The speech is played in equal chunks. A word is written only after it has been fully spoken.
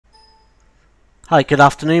Hi, good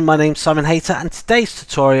afternoon. My name's Simon Hayter, and today's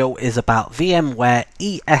tutorial is about VMware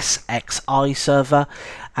ESXi server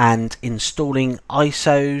and installing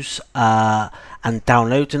ISOs and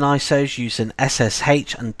downloading ISOs using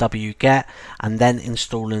SSH and WGET, and then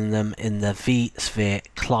installing them in the vSphere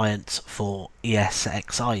client for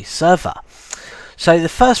ESXi server. So the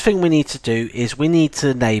first thing we need to do is we need to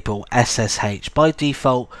enable SSH. By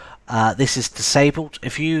default, this is disabled.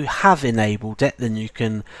 If you have enabled it, then you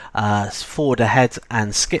can forward ahead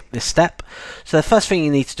and skip this step. So the first thing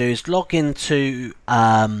you need to do is log into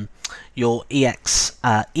your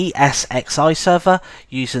ESXi server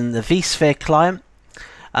using the vSphere client.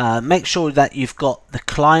 Make sure that you've got the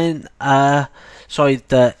client, the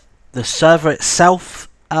server itself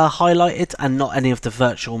highlighted and not any of the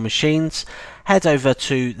virtual machines. Head over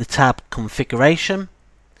to the tab Configuration,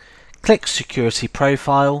 click Security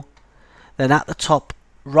Profile. Then at the top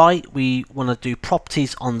right, we want to do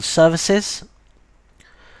Properties on Services.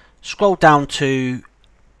 Scroll down to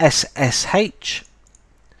SSH,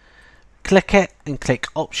 click it and click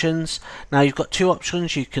Options. Now you've got two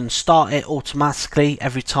options. You can start it automatically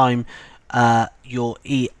every time your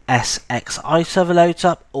ESXi server loads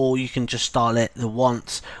up, or you can just start it the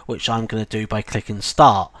once, which I'm going to do by clicking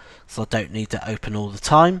Start, so I don't need to open all the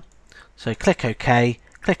time. So click OK,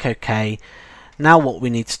 click OK. Now what we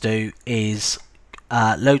need to do is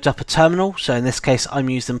load up a terminal. So in this case I'm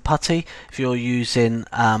using Putty. If you're using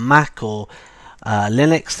Mac or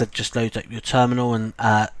Linux, then just load up your terminal and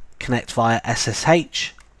connect via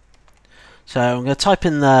SSH. So I'm going to type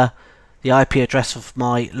in the IP address of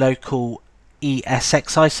my local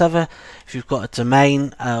ESXi server. If you've got a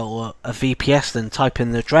domain or a VPS, then type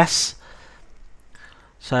in the address.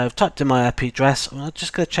 So I've typed in my IP address. I'm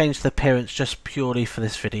just going to change the appearance just purely for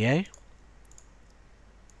this video.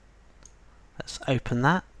 Let's open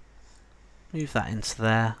that, move that into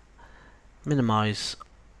there, minimize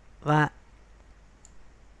that.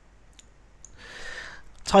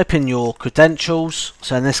 Type in your credentials.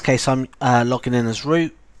 So in this case I'm logging in as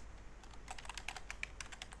root.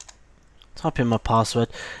 Type in my password.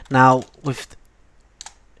 Now,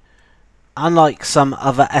 unlike some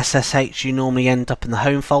other SSH, you normally end up in the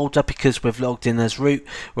home folder. Because we've logged in as root,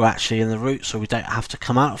 we're actually in the root, so we don't have to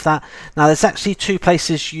come out of that. Now there's actually two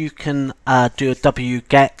places you can do a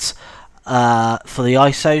wget for the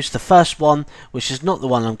ISOs. The first one, which is not the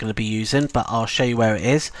one I'm going to be using, but I'll show you where it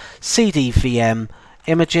is: cd VM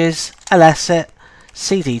images, ls it,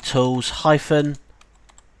 cd tools hyphen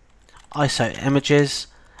ISO images,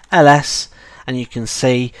 ls, and you can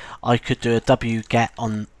see I could do a wget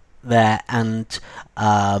on there and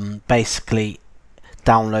basically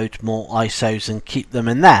download more ISOs and keep them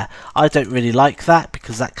in there. I don't really like that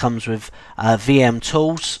because that comes with VM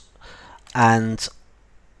Tools, and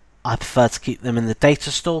I prefer to keep them in the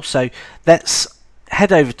Datastore. So let's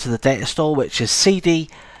head over to the Datastore, which is cd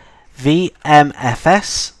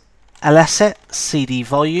vmfs, ls it, cd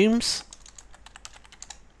volumes,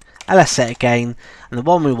 ls it again, and the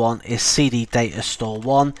one we want is cd datastore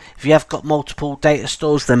 1. If you have got multiple data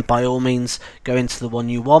stores, then by all means go into the one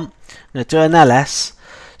you want. I'm going to do an ls.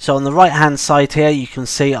 So on the right hand side here you can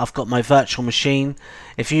see I've got my virtual machine.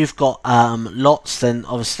 If you've got lots, then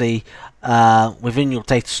obviously within your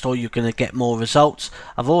data store you're going to get more results.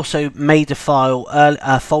 I've also made a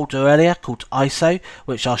folder earlier called ISO,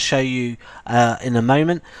 which I'll show you in a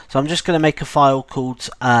moment. So I'm just going to make a file called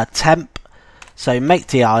temp. So make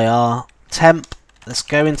dir temp. Let's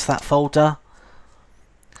go into that folder.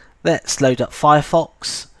 Let's load up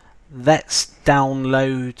Firefox. Let's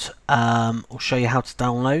download, I'll show you how to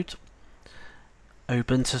download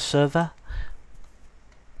Ubuntu server.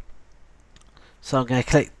 So I'm going to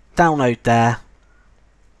click download there.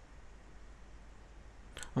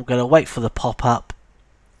 I'm going to wait for the pop-up.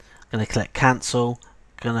 I'm going to click cancel.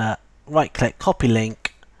 I'm going to right click, copy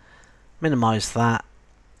link, minimize that,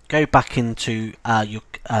 go back into your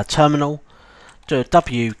terminal, do a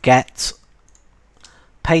wget,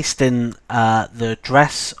 paste in the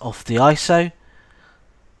address of the ISO.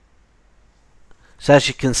 So as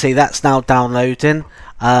you can see, that's now downloading.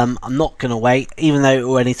 I'm not going to wait, even though it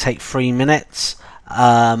will only take 3 minutes.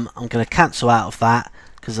 I'm going to cancel out of that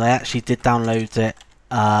because I actually did download it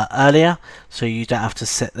earlier, so you don't have to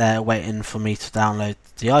sit there waiting for me to download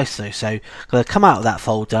the ISO. So I'm going to come out of that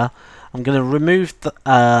folder. I'm going to remove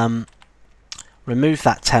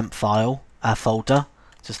that temp file folder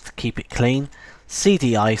just to keep it clean.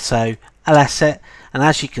 cd ISO, ls it, and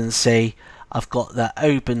as you can see I've got the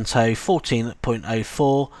Ubuntu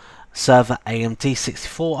 14.04 server AMD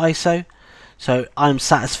 64 ISO. So I'm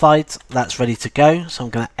satisfied, that's ready to go. So I'm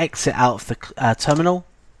going to exit out of the terminal,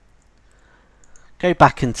 go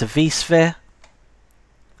back into vSphere,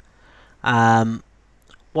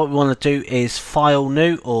 What we want to do is file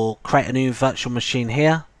new or create a new virtual machine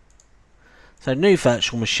here. So new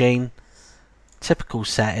virtual machine, typical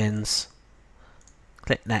settings,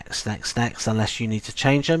 click next, next, next, unless you need to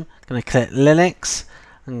change them. Going to click Linux.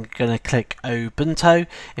 I'm going to click Ubuntu.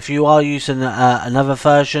 If you are using another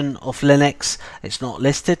version of Linux, it's not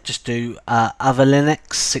listed. Just do other Linux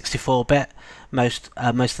 64-bit. Most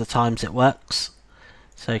of the times it works.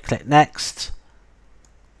 So click next,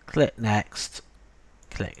 click next,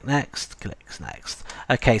 click next, click next.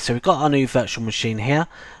 Okay, so we've got our new virtual machine here.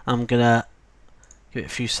 I'm going to give it a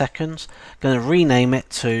few seconds. Going to rename it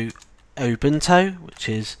to Ubuntu, which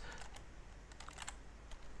is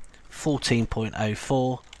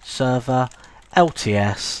 14.04 Server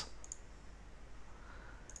LTS.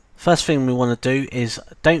 First thing we want to do is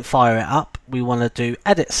don't fire it up. We want to do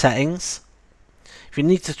edit settings. If you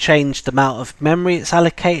need to change the amount of memory it's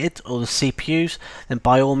allocated or the CPUs, then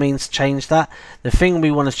by all means change that. The thing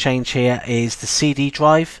we want to change here is the CD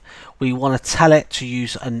drive. We want to tell it to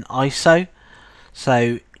use an ISO.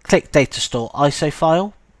 So click Datastore ISO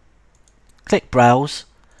file, click Browse.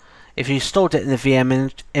 If you stored it in the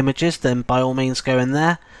VM images, then by all means go in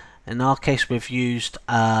there. In our case, we've used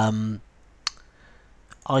ISO.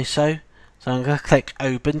 So I'm going to click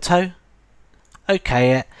Ubuntu.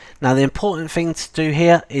 OK it. Now the important thing to do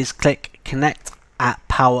here is click Connect at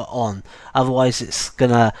Power On. Otherwise it's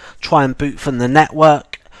going to try and boot from the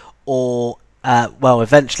network, or well,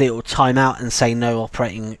 eventually it will time out and say no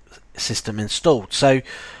operating system installed. So I'm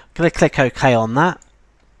going to click OK on that.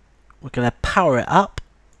 We're going to power it up.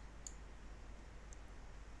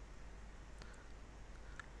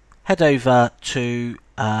 Head over to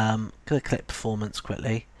going to click performance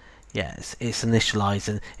quickly. Yeah, it's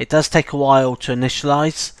initializing. It does take a while to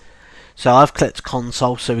initialize. So I've clicked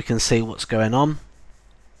console so we can see what's going on.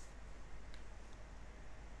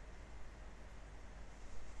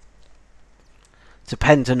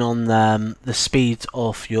 Depending on the speed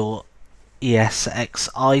of your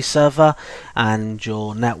ESXi server and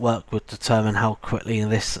your network would determine how quickly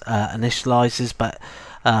this initializes, but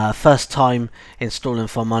first time installing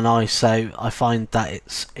from an ISO, I find that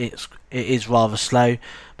it is rather slow,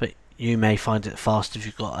 but you may find it fast if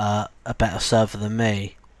you've got a better server than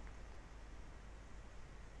me.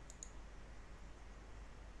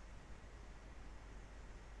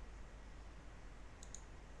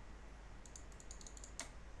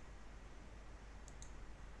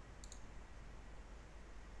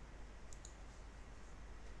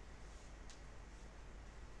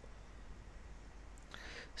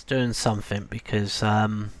 It's doing something because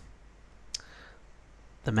the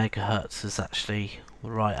megahertz is actually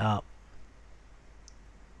right up.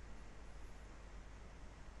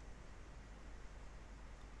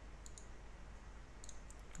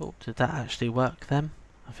 Oh, did that actually work then?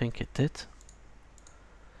 I think it did.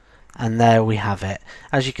 And there we have it.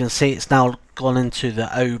 As you can see, it's now gone into the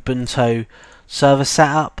Ubuntu server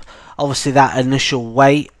setup. Obviously that initial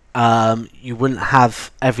wait you wouldn't have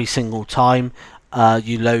every single time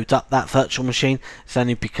you load up that virtual machine. It's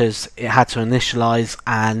only because it had to initialize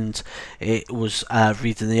and it was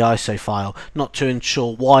reading the ISO file. Not too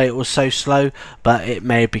sure why it was so slow, but it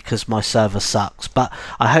may be because my server sucks. But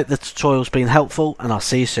I hope the tutorial's been helpful, and I'll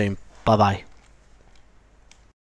see you soon. Bye bye.